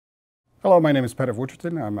Hello, my name is Peter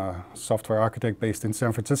Woeterten. I'm a software architect based in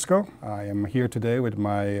San Francisco. I am here today with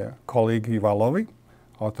my colleague Juval Löwy,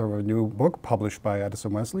 author of a new book published by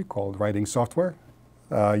Addison Wesley called Writing Software.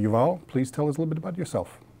 Juval, please tell us a little bit about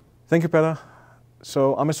yourself. Thank you, Peter.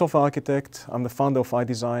 So I'm a software architect. I'm the founder of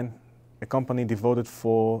iDesign, a company devoted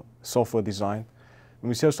for software design. When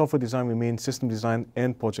we say software design, we mean system design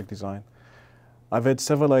and project design. I've had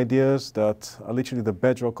several ideas that are literally the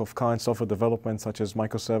bedrock of current software development, such as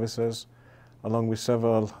microservices, along with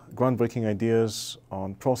several groundbreaking ideas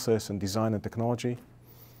on process and design and technology.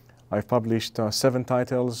 I've published 7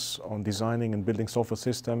 titles on designing and building software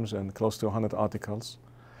systems and close to 100 articles.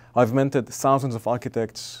 I've mentored thousands of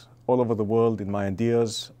architects all over the world in my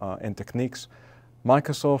ideas and techniques.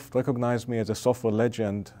 Microsoft recognized me as a software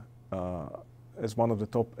legend, as one of the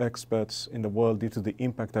top experts in the world due to the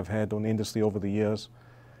impact I've had on the industry over the years,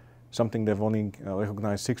 something they've only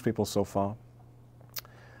recognized 6 people so far.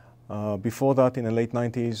 Before that, in the late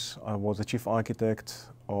 90s, I was the chief architect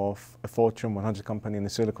of a Fortune 100 company in the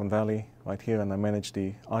Silicon Valley, right here, and I managed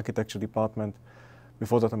the architecture department.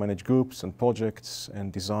 Before that, I managed groups and projects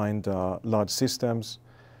and designed large systems.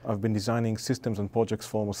 I've been designing systems and projects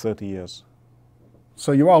for almost 30 years.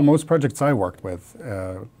 So Juval, most projects I worked with,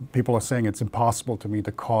 people are saying it's impossible to meet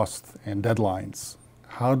the cost and deadlines.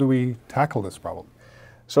 How do we tackle this problem?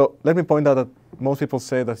 So let me point out that most people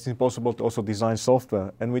say that it's impossible to also design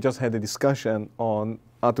software, and we just had a discussion on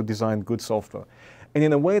how to design good software. And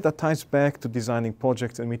in a way that ties back to designing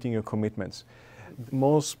projects and meeting your commitments.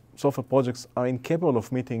 Most software projects are incapable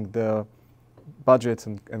of meeting their budgets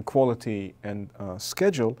and quality and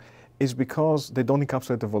schedule is because they don't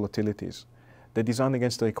encapsulate the volatilities. They design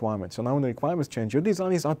against the requirements. So now when the requirements change, your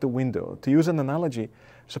design is out the window. To use an analogy,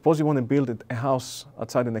 suppose you want to build a house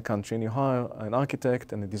outside in the country and you hire an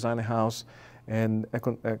architect and they design a house and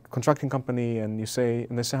a contracting company, and they say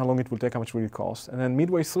how long it will take, how much will it cost. And then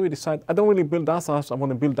midway through you decide, I don't really build that house, I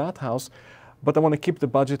want to build that house, but I want to keep the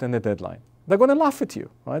budget and the deadline. They're going to laugh at you,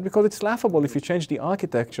 right? Because it's laughable if you change the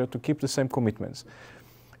architecture to keep the same commitments.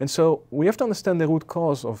 And so we have to understand the root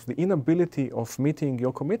cause of the inability of meeting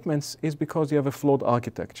your commitments is because you have a flawed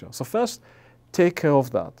architecture. So first, take care of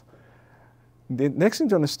that. The next thing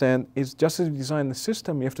to understand is just as you design the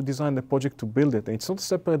system, you have to design the project to build it. And it's not a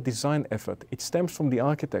separate design effort. It stems from the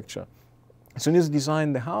architecture. As soon as you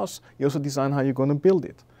design the house, you also design how you're going to build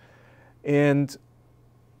it. And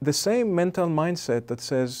the same mental mindset that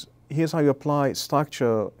says, here's how you apply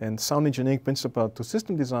structure and sound engineering principle to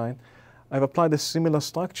system design, I've applied a similar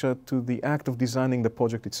structure to the act of designing the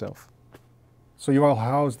project itself. So Juval,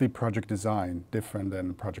 how is the project design different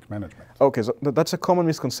than project management? Okay, so that's a common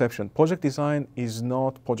misconception. Project design is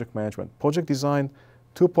not project management. Project design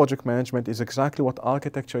to project management is exactly what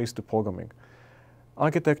architecture is to programming.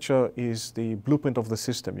 Architecture is the blueprint of the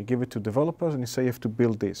system. You give it to developers and you say you have to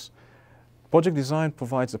build this. Project design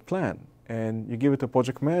provides a plan, and you give it to a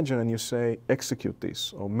project manager and you say execute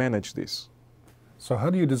this or manage this. So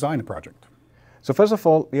how do you design a project? So first of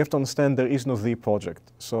all, you have to understand there is no the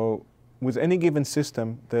project. So with any given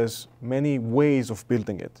system, there's many ways of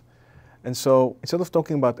building it. And so instead of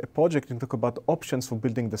talking about a project, you talk about options for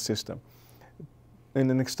building the system.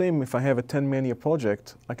 In an extreme, if I have a 10-man-year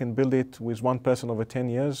project, I can build it with one person over 10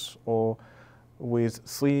 years or with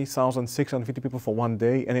 3,650 people for one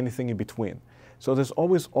day and anything in between. So there's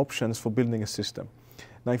always options for building a system.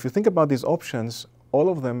 Now, if you think about these options, all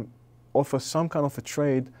of them offer some kind of a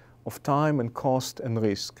trade of time and cost and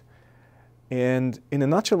risk. And in a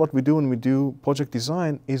nutshell, what we do when we do project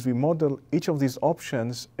design is we model each of these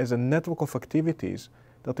options as a network of activities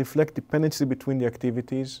that reflect dependency between the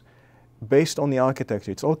activities based on the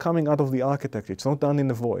architecture. It's all coming out of the architecture. It's not done in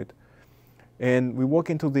the void. And we work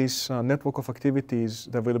into this network of activities,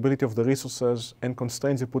 the availability of the resources and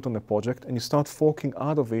constraints you put on the project, and you start forking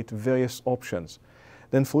out of it various options.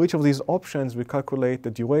 Then for each of these options, we calculate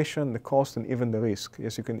the duration, the cost, and even the risk.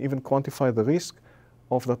 Yes, you can even quantify the risk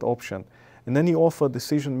of that option. And then you offer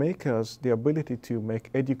decision makers the ability to make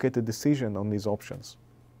educated decision on these options.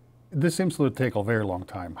 This seems to take a very long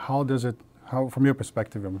time. From your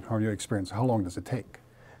perspective and from your experience, how long does it take?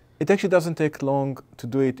 It actually doesn't take long to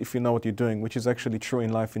do it if you know what you're doing, which is actually true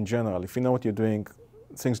in life in general. If you know what you're doing,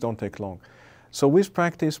 things don't take long. So with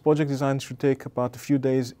practice, project design should take about a few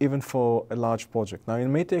days, even for a large project. Now, it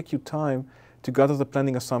may take you time to gather the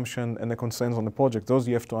planning assumption and the constraints on the project. Those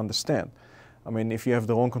you have to understand. I mean, if you have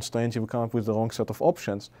the wrong constraints, you will come up with the wrong set of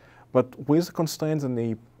options. But with the constraints and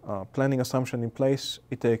the planning assumption in place,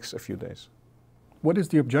 it takes a few days. What is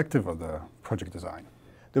the objective of the project design?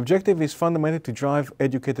 The objective is fundamentally to drive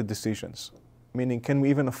educated decisions, meaning can we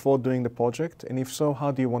even afford doing the project? And if so,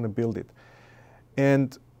 how do you want to build it?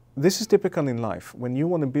 And this is typical in life. When you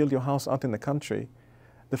want to build your house out in the country,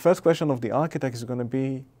 the first question of the architect is going to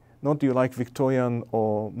be, not do you like Victorian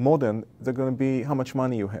or modern, they're going to be how much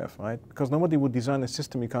money you have, right? Because nobody would design a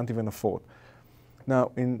system you can't even afford.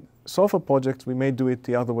 Now, in software projects, we may do it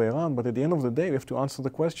the other way around, but at the end of the day, we have to answer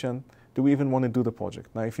the question, do we even want to do the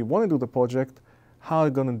project? Now, if you want to do the project, how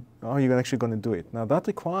are you actually going to do it? Now, that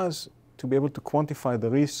requires to be able to quantify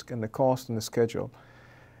the risk and the cost and the schedule.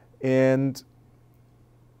 And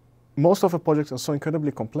most of the projects are so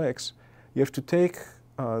incredibly complex, you have to take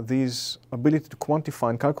these ability to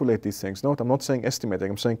quantify and calculate these things. Note, I'm not saying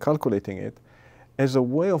estimating, I'm saying calculating it as a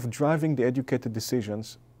way of driving the educated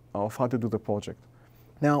decisions of how to do the project.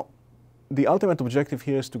 Now, the ultimate objective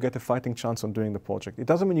here is to get a fighting chance on doing the project. It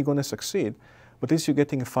doesn't mean you're going to succeed, but at least you're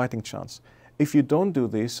getting a fighting chance. If you don't do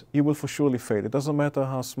this, you will for surely fail. It doesn't matter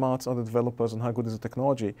how smart are the developers and how good is the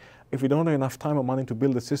technology. If you don't have enough time or money to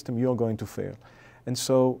build the system, you're going to fail. And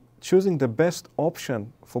so choosing the best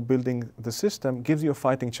option for building the system gives you a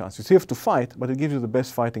fighting chance. You still have to fight, but it gives you the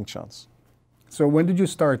best fighting chance. So when did you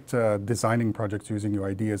start designing projects using your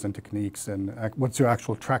ideas and techniques, and what's your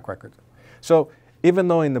actual track record? So even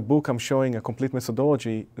though in the book I'm showing a complete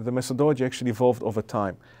methodology, the methodology actually evolved over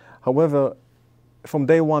time. However, from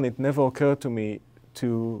day one, it never occurred to me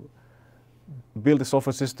to build a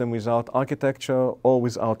software system without architecture or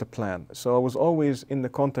without a plan. So I was always in the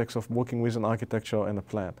context of working with an architecture and a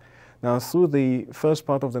plan. Now, through the first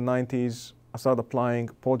part of the 90s, I started applying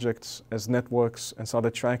projects as networks and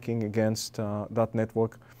started tracking against that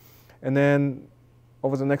network. And then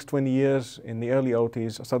over the next 20 years, in the early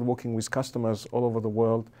 80s, I started working with customers all over the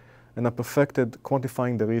world, and I perfected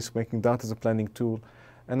quantifying the risk, making that as a planning tool.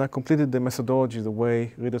 And I completed the methodology the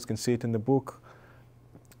way readers can see it in the book.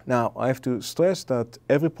 Now, I have to stress that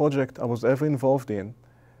every project I was ever involved in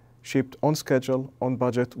shipped on schedule, on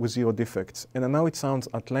budget, with 0 defects. And I know it sounds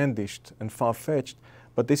outlandish and far-fetched,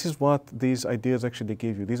 but this is what these ideas actually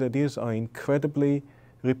give you. These ideas are incredibly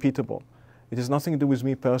repeatable. It has nothing to do with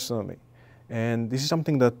me personally. And this is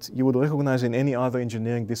something that you would recognize in any other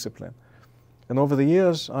engineering discipline. And over the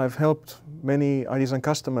years, I've helped many ideas and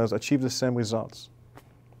customers achieve the same results.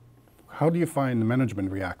 How do you find the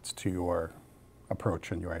management reacts to your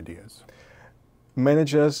approach and your ideas?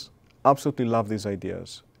 Managers absolutely love these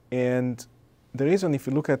ideas. And the reason, if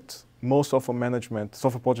you look at most software management,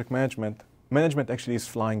 software project management, management actually is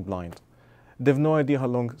flying blind. They have no idea how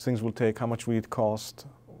long things will take, how much will it cost,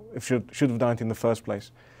 if should have done it in the first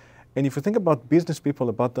place. And if you think about business people,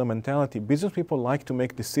 about their mentality, business people like to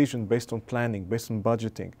make decisions based on planning, based on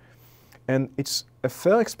budgeting. And it's a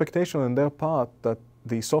fair expectation on their part that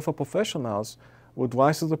the software professionals would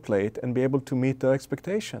rise to the plate and be able to meet their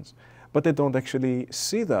expectations. But they don't actually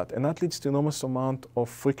see that. And that leads to an enormous amount of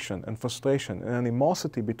friction and frustration and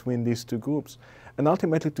animosity between these two groups. And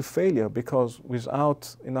ultimately to failure, because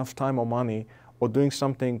without enough time or money, or doing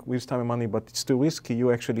something with time and money, but it's too risky,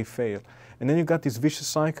 you actually fail. And then you got this vicious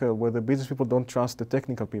cycle where the business people don't trust the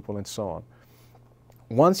technical people and so on.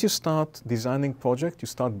 Once you start designing project, you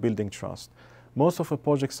start building trust. Most of the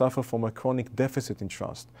projects suffer from a chronic deficit in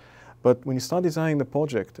trust. But when you start designing the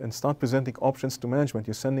project and start presenting options to management,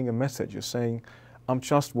 you're sending a message. You're saying, I'm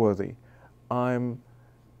trustworthy. I'm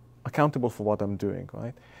accountable for what I'm doing,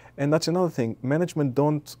 right? And that's another thing. Management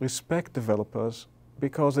don't respect developers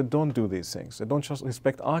because they don't do these things. They don't just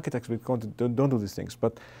respect architects because they don't do these things.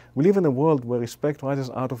 But we live in a world where respect rises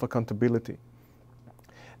out of accountability.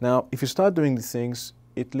 Now, if you start doing these things,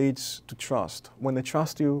 it leads to trust. When they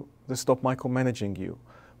trust you, they stop micromanaging you.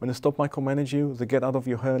 When they stop micromanaging you, they get out of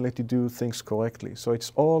your hair and let you do things correctly. So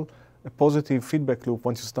it's all a positive feedback loop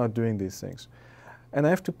once you start doing these things. And I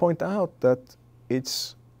have to point out that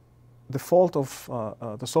it's the fault of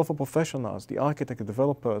the software professionals, the architects, the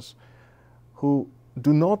developers, who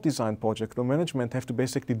do not design project or management have to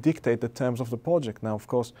basically dictate the terms of the project. Now, of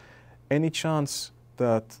course, any chance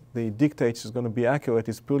that the dictates is going to be accurate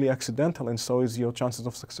is purely accidental, and so is your chances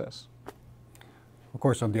of success. Of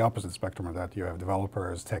course, on the opposite spectrum of that, you have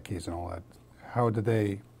developers, techies, and all that. How do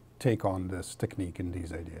they take on this technique and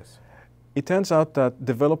these ideas? It turns out that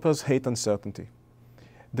developers hate uncertainty.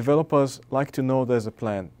 Developers like to know there's a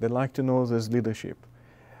plan. They like to know there's leadership.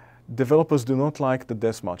 Developers do not like the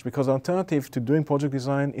death march, because the alternative to doing project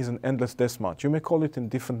design is an endless death march. You may call it in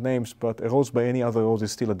different names, but a rose by any other rose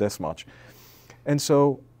is still a death march. And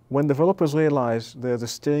so when developers realize there's a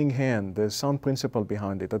steering hand, there's some principle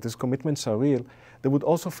behind it, that these commitments are real, they would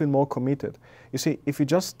also feel more committed. You see, if you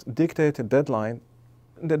just dictate a deadline,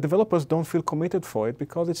 the developers don't feel committed for it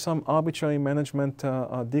because it's some arbitrary management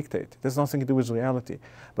dictate. There's nothing to do with reality.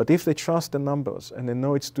 But if they trust the numbers and they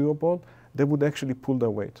know it's doable, they would actually pull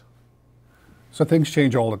their weight. So things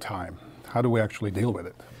change all the time. How do we actually deal with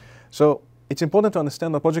it? So it's important to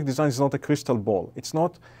understand that project design is not a crystal ball. It's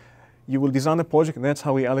not you will design a project and that's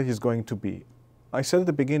how reality is going to be. I said at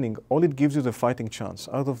the beginning, all it gives you is a fighting chance.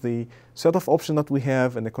 Out of the set of options that we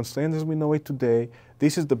have and the constraints as we know it today,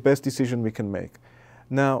 this is the best decision we can make.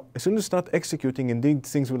 Now, as soon as you start executing, indeed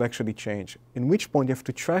things will actually change. In which point you have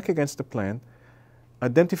to track against the plan,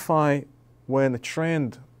 identify when a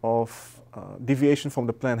trend of deviation from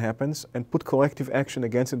the plan happens and put corrective action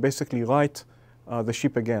against it, basically right the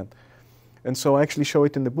ship again. And so I actually show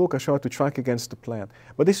it in the book. I show how to track against the plan.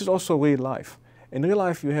 But this is also real life. In real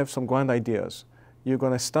life, you have some grand ideas. You're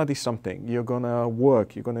going to study something. You're going to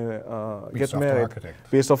work. You're going to get married.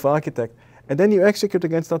 Be a software architect. And then you execute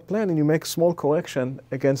against that plan and you make small correction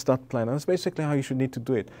against that plan. And that's basically how you should need to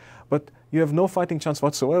do it. But you have no fighting chance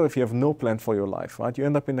whatsoever if you have no plan for your life, right? You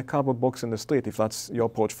end up in a cardboard box in the street if that's your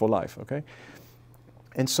approach for life, okay?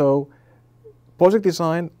 And so project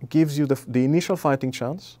design gives you the initial fighting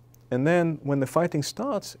chance. And then when the fighting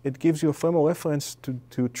starts, it gives you a frame of reference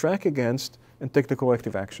to track against and take the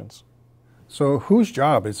corrective actions. So whose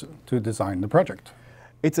job is to design the project?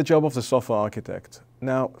 It's a job of the software architect.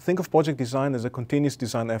 Now, think of project design as a continuous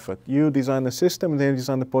design effort. You design a system and then you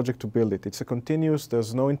design the project to build it. It's a continuous,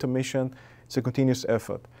 there's no intermission, it's a continuous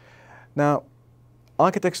effort. Now,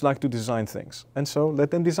 architects like to design things, and so let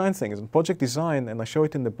them design things. And project design, and I show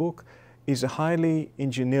it in the book, is a highly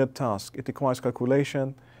engineered task. It requires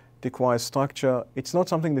calculation, it requires structure. It's not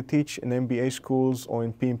something they teach in MBA schools or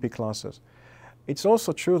in PMP classes. It's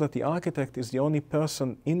also true that the architect is the only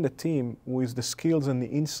person in the team with the skills and the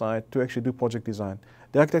insight to actually do project design.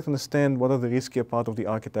 The architect understands what are the riskier part of the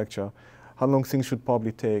architecture, how long things should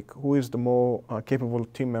probably take, who is the more capable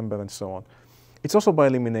team member, and so on. It's also by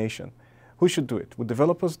elimination. Who should do it? Would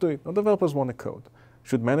developers do it? No, developers want to code.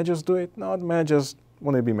 Should managers do it? No, managers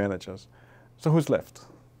want to be managers. So who's left?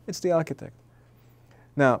 It's the architect.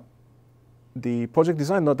 Now, the project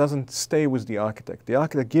design doesn't stay with the architect. The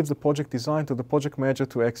architect gives the project design to the project manager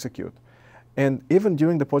to execute. And even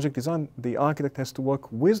during the project design, the architect has to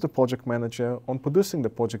work with the project manager on producing the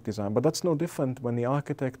project design. But that's no different when the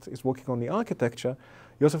architect is working on the architecture.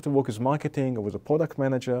 You also have to work with marketing or with a product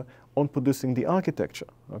manager on producing the architecture.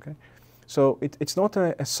 Okay? So it's not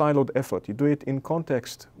a siloed effort. You do it in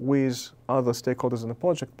context with other stakeholders in the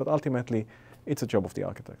project, but ultimately it's a job of the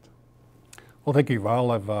architect. Well, thank you,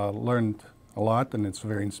 Val. I've learned a lot, and it's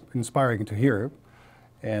very inspiring to hear.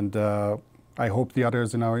 And I hope the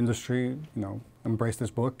others in our industry, embrace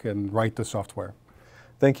this book and write the software.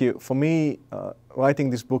 Thank you. For me, writing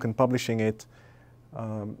this book and publishing it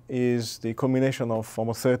is the culmination of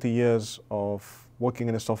almost 30 years of working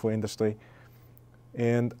in the software industry.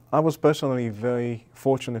 And I was personally very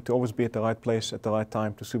fortunate to always be at the right place at the right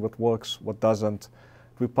time to see what works, what doesn't. To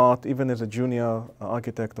be part, even as a junior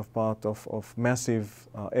architect, of part of massive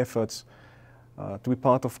efforts. To be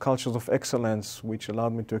part of cultures of excellence, which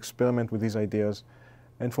allowed me to experiment with these ideas.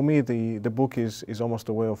 And for me, the book is almost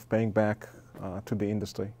a way of paying back to the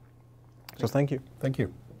industry. So thank you. Thank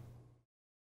you.